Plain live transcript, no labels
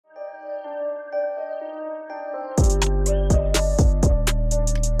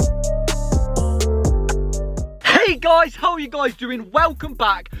Hey guys, how are you guys doing? Welcome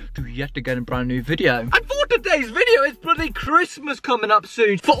back to yet again a brand new video. And for today's video, it's bloody Christmas coming up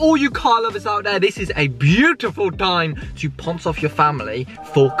soon. For all you car lovers out there, this is a beautiful time to ponce off your family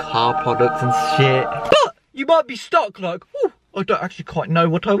for car products and shit. But you might be stuck like, ooh, I don't actually quite know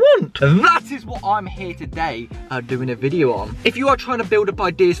what I want. That is what I'm here today doing a video on. If you are trying to build up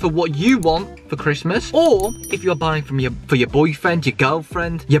ideas for what you want for Christmas, or if you're buying for your boyfriend, your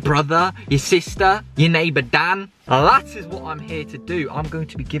girlfriend, your brother, your sister, your neighbor Dan, that is what I'm here to do. I'm going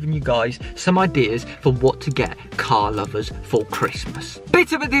to be giving you guys some ideas for what to get car lovers for Christmas.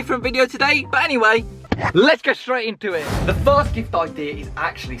 Bit of a different video today, but anyway, let's get straight into it. The first gift idea is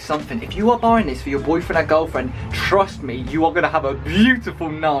actually something. If you are buying this for your boyfriend or girlfriend, trust me, you are going to have a beautiful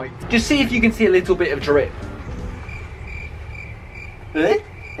night. Just see if you can see a little bit of drip.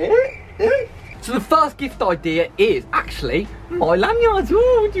 So the first gift idea is actually my lanyards.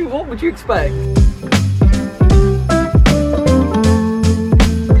 Ooh, what would you expect?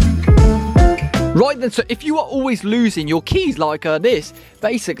 Right then, so if you are always losing your keys like this,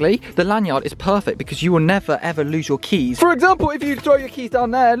 basically the lanyard is perfect because you will never ever lose your keys. For example, if you throw your keys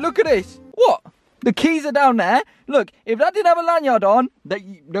down there, look at this. What? The keys are down there. Look, if that didn't have a lanyard on,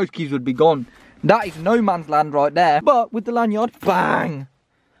 those keys would be gone. That is no man's land right there. But with the lanyard, bang!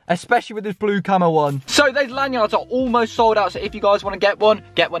 Especially with this blue camo one. So those lanyards are almost sold out, so if you guys want to get one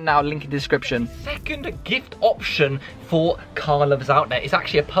now, link in the description. Second gift option for car lovers out there is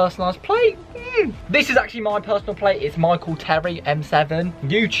actually a personalised plate. This is actually my personal plate. It's Michael Terry M7,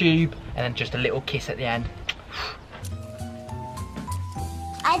 YouTube, and then just a little kiss at the end.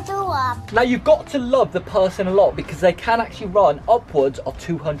 I threw up. Now you've got to love the person a lot because they can actually run upwards of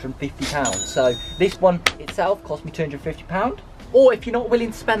 £250. So this one itself cost me £250. Or if you're not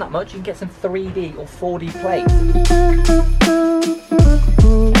willing to spend that much, you can get some 3D or 4D plates.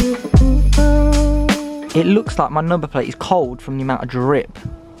 It looks like my number plate is cold from the amount of drip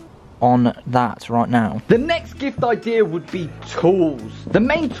on that right now. The next gift idea would be tools. The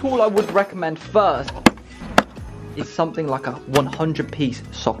main tool I would recommend first is something like a 100-piece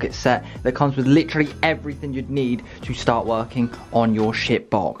socket set that comes with literally everything you'd need to start working on your shit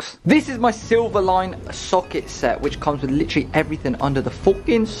box. This is my Silverline socket set, which comes with literally everything under the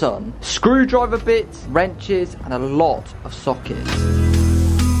fucking sun. Screwdriver bits, wrenches, and a lot of sockets.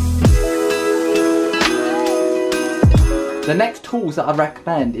 The next tools that I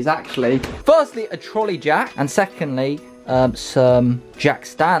recommend is actually, firstly, a trolley jack, and secondly, some jack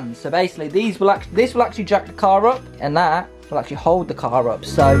stands. So basically this will actually jack the car up, and that will actually hold the car up.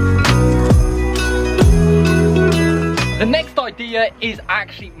 So the next idea is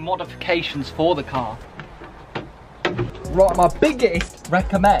actually modifications for the car. Right, my biggest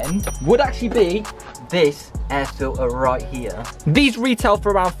recommend would actually be this air filter right here. These retail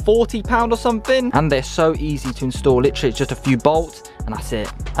for around £40 or something, and they're so easy to install. Literally, it's just a few bolts and that's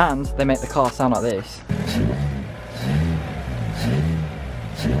it. And they make the car sound like this.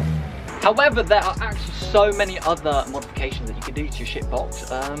 However, there are actually so many other modifications that you can do to your shit box,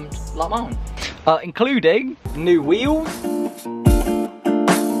 like mine. Including new wheels,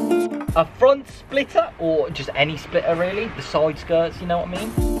 a front splitter, or just any splitter really, the side skirts, you know what I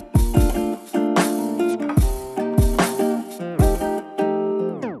mean?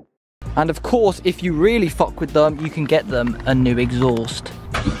 And of course, if you really fuck with them, you can get them a new exhaust.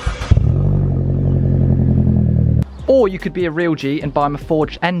 Or you could be a real G and buy them a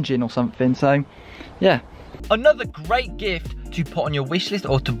forged engine or something, so yeah. Another great gift to put on your wish list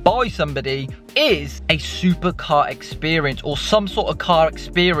or to buy somebody is a supercar experience or some sort of car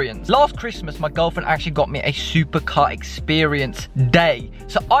experience. Last Christmas, my girlfriend actually got me a supercar experience day.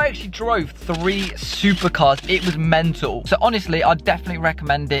 So I actually drove 3 supercars. It was mental. So honestly, I definitely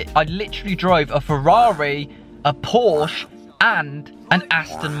recommend it. I literally drove a Ferrari, a Porsche, and an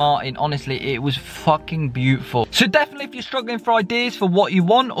Aston Martin. Honestly, it was fucking beautiful. So definitely, if you're struggling for ideas for what you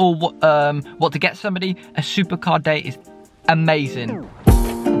want or what to get somebody, a supercar day is amazing.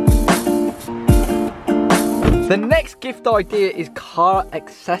 The next gift idea is car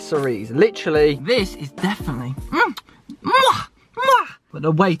accessories. Literally, this is definitely but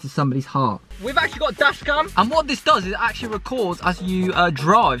a way to somebody's heart. We've actually got a dash cam, and what this does is it actually records as you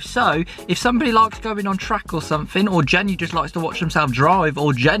drive. So if somebody likes going on track or something, or genuinely just likes to watch themselves drive,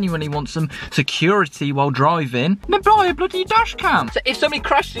 or genuinely wants some security while driving, then buy a bloody dash cam. So if somebody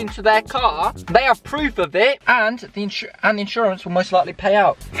crashes into their car, they have proof of it, and the insurance will most likely pay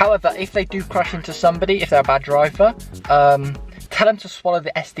out. However, if they do crash into somebody, if they're a bad driver, tell them to swallow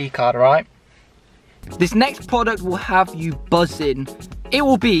the SD card, right? This next product will have you buzzing. It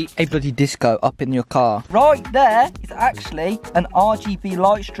will be a bloody disco up in your car. Right there is actually an RGB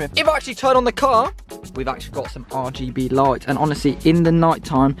light strip. If I actually turn on the car, we've actually got some RGB lights, and honestly, in the night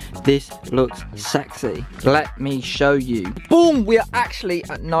time, this looks sexy. Let me show you. Boom! We are actually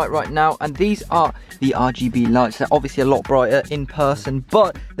at night right now, and these are the RGB lights. They're obviously a lot brighter in person,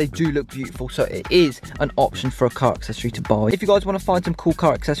 but they do look beautiful, so it is an option for a car accessory to buy. If you guys want to find some cool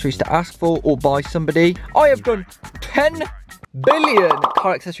car accessories to ask for or buy somebody, I have done 10 billion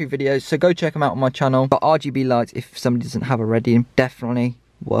car accessory videos, so go check them out on my channel. But RGB lights, if somebody doesn't have already, definitely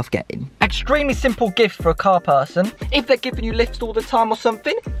worth getting. Extremely simple gift for a car person. If they're giving you lifts all the time or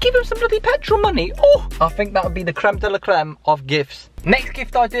something, give them some bloody petrol money. Oh, I think that would be the creme de la creme of gifts. Next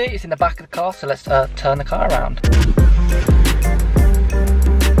gift idea is in the back of the car, so let's turn the car around.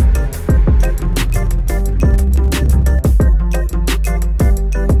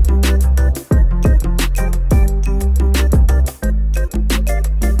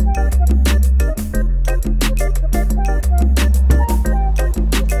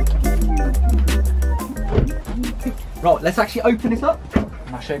 Right, let's actually open this up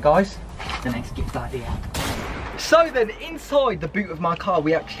and I'll show you guys the next gift idea. So then, inside the boot of my car,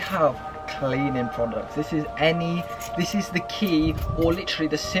 we actually have cleaning products. This is the key, or literally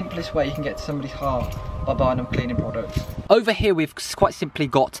the simplest way you can get to somebody's heart by buying them cleaning products. Over here, we've quite simply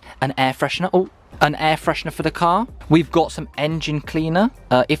got an air freshener. Oh, an air freshener for the car. We've got some engine cleaner.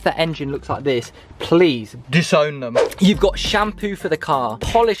 If the engine looks like this, please disown them. You've got shampoo for the car,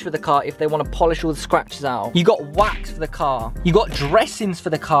 polish for the car if they want to polish all the scratches out. You got wax for the car. You got dressings for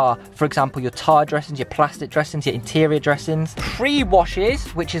the car. For example, your tire dressings, your plastic dressings, your interior dressings. Pre-washes,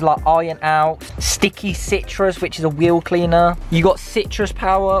 which is like iron out. Sticky citrus, which is a wheel cleaner. You got citrus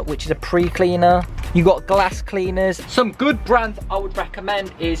power, which is a pre-cleaner. You got glass cleaners. Some good brands I would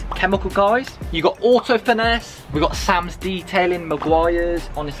recommend is Chemical Guys. You got Auto Finesse. We got Sam's Detailing, Maguire's.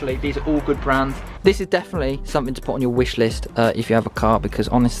 Honestly, these are all good brands. This is definitely something to put on your wish list if you have a car, because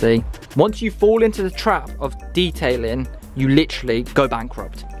honestly, once you fall into the trap of detailing, you literally go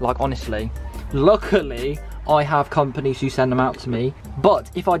bankrupt. Like, honestly. Luckily, I have companies who send them out to me, but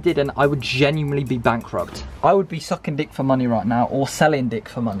if I didn't, I would genuinely be bankrupt. I would be sucking dick for money right now, or selling dick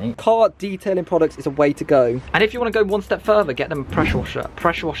for money. Car detailing products is a way to go. And if you want to go one step further, get them a pressure washer.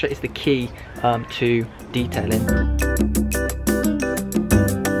 Pressure washer is the key to detailing.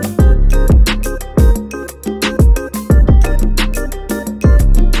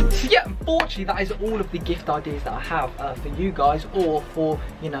 Unfortunately, that is all of the gift ideas that I have for you guys, or for,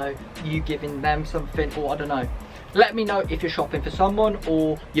 you know, you giving them something, or I don't know. Let me know if you're shopping for someone,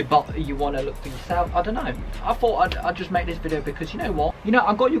 or you want to look for yourself. I don't know. I thought I'd just make this video because, you know what? You know,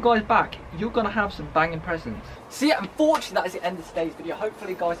 I've got you guys back. You're going to have some banging presents. So yeah, unfortunately, that is the end of today's video.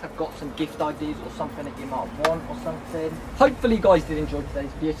 Hopefully, you guys have got some gift ideas or something that you might want or something. Hopefully, you guys did enjoy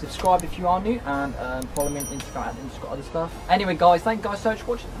today's video. Subscribe if you are new, and follow me on Instagram and OtherStuff. Anyway, guys, thank you guys so much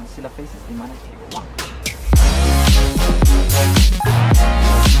for watching. And see you faces in my next video.